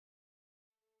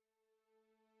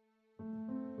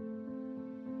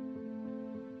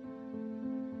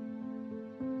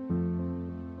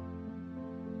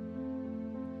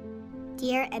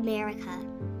Dear America,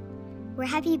 where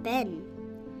have you been?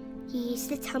 You used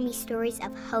to tell me stories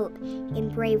of hope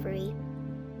and bravery.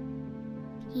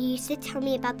 You used to tell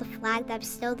me about the flag that's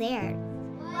still there.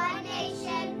 One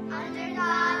nation, under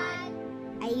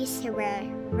God. I used to wear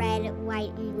red,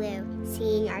 white, and blue,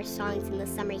 singing our songs in the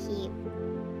summer heat.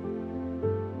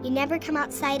 You never come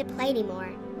outside to play anymore.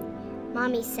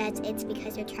 Mommy says it's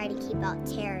because you're trying to keep out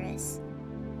terrorists.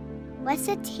 What's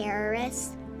a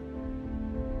terrorist?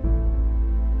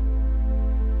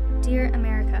 Dear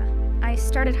America, I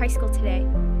started high school today.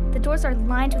 The doors are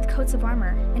lined with coats of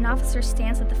armor. An officer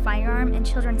stands with a firearm and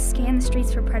children scan the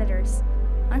streets for predators.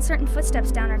 Uncertain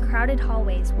footsteps down our crowded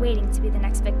hallways, waiting to be the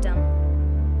next victim.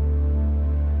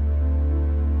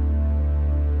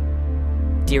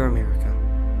 Dear America,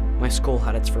 my school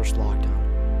had its first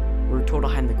lockdown. We were told to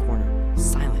hide in the corner,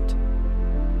 silent.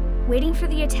 Waiting for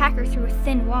the attacker through a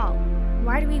thin wall.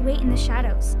 Why do we wait in the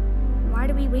shadows? Why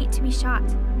do we wait to be shot?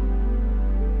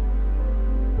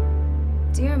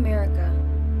 Dear America,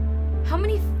 how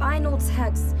many final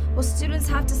texts will students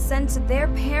have to send to their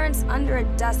parents under a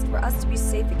desk for us to be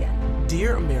safe again?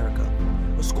 Dear America,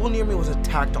 a school near me was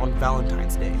attacked on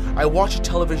Valentine's Day. I watched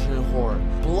television in horror,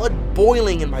 blood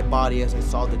boiling in my body as I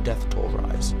saw the death toll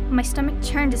rise. My stomach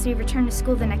churned as we returned to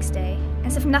school the next day,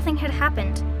 as if nothing had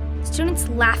happened. Students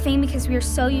laughing because we are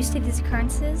so used to these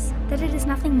occurrences that it is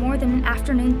nothing more than an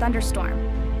afternoon thunderstorm.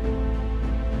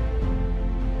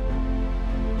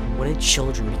 When did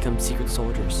children become secret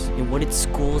soldiers? And when did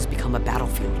schools become a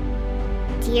battlefield?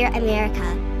 Dear America,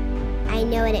 I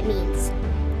know what it means.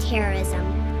 Terrorism.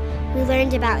 We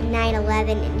learned about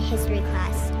 9/11 in history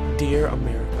class. Dear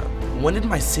America, when did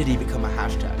my city become a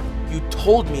hashtag? You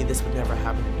told me this would never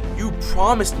happen to me. You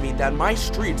promised me that my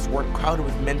streets weren't crowded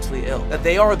with mentally ill, that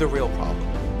they are the real problem.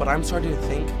 But I'm starting to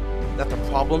think that the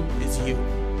problem is you.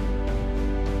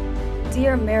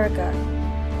 Dear America,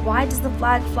 why does the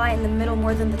flag fly in the middle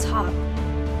more than the top?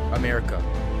 America,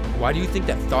 why do you think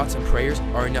that thoughts and prayers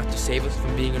are enough to save us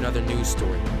from being another news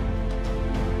story?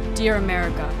 Dear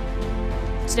America,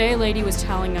 today a lady was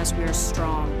telling us we are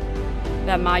strong,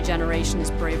 that my generation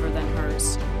is braver than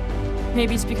hers.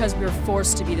 Maybe it's because we were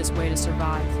forced to be this way to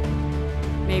survive.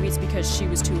 Maybe it's because she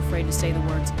was too afraid to say the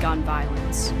words gun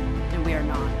violence, and we are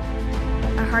not.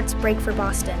 Our hearts break for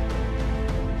Boston.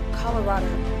 Colorado.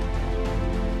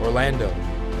 Orlando.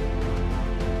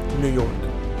 New York.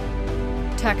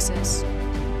 Texas.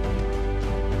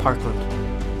 Parkland.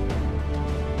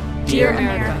 Dear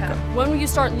America, when will you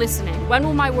start listening? When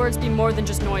will my words be more than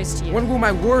just noise to you? When will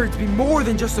my words be more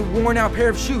than just a worn-out pair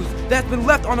of shoes that's been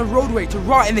left on a roadway to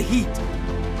rot in the heat?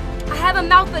 I have a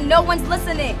mouth, but no one's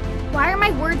listening. Why are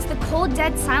my words the cold,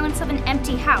 dead silence of an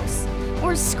empty house?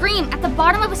 Or a scream at the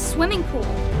bottom of a swimming pool?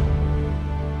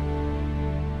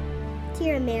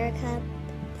 Dear America,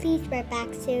 please write back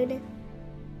soon.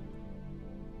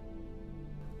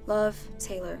 Love,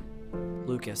 Taylor.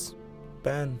 Lucas.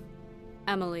 Ben.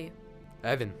 Emily.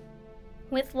 Evan.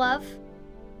 With love,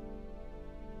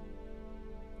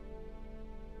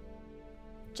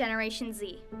 Generation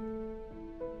Z.